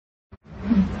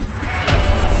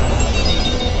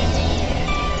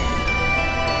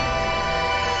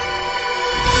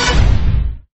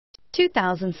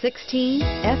2016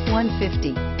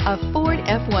 F-150. A Ford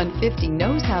F-150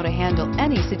 knows how to handle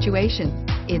any situation.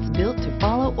 It's built to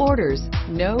follow orders,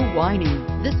 no whining.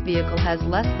 This vehicle has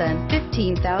less than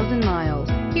 15,000 miles.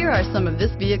 Here are some of this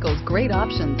vehicle's great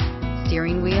options: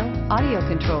 steering wheel audio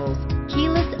controls,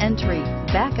 keyless entry,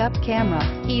 backup camera,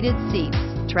 heated seats,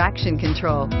 traction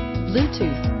control,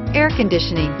 Bluetooth, air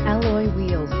conditioning, alloy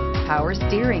wheels, power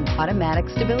steering, automatic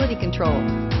stability control.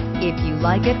 If you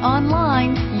like it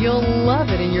online, you'll love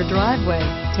it in your driveway.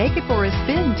 Take it for a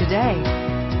spin today.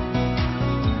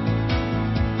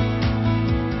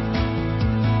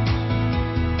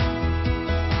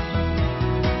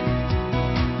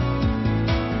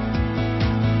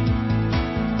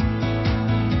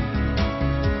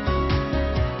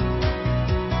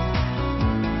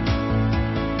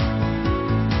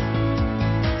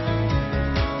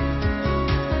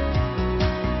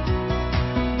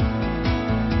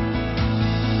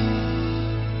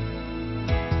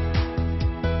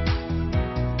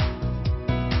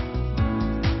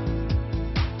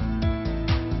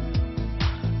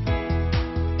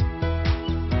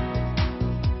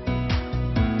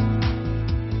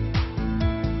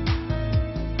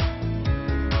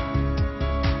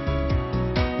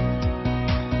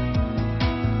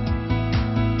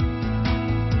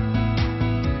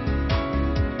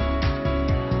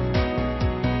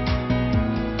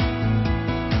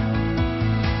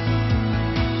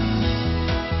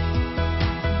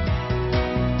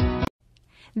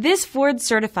 This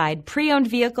Ford-certified pre-owned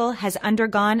vehicle has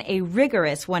undergone a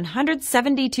rigorous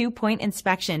 172-point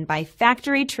inspection by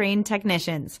factory-trained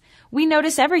technicians. We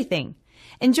notice everything.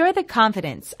 Enjoy the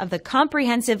confidence of the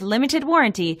comprehensive limited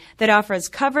warranty that offers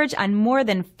coverage on more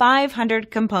than 500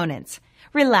 components.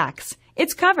 Relax,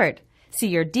 it's covered. See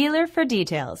your dealer for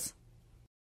details.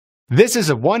 This is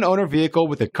a one-owner vehicle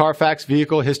with a Carfax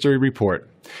Vehicle History Report.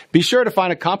 Be sure to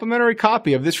find a complimentary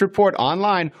copy of this report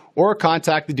online or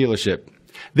contact the dealership.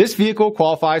 This vehicle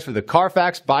qualifies for the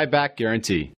Carfax Buyback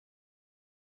Guarantee.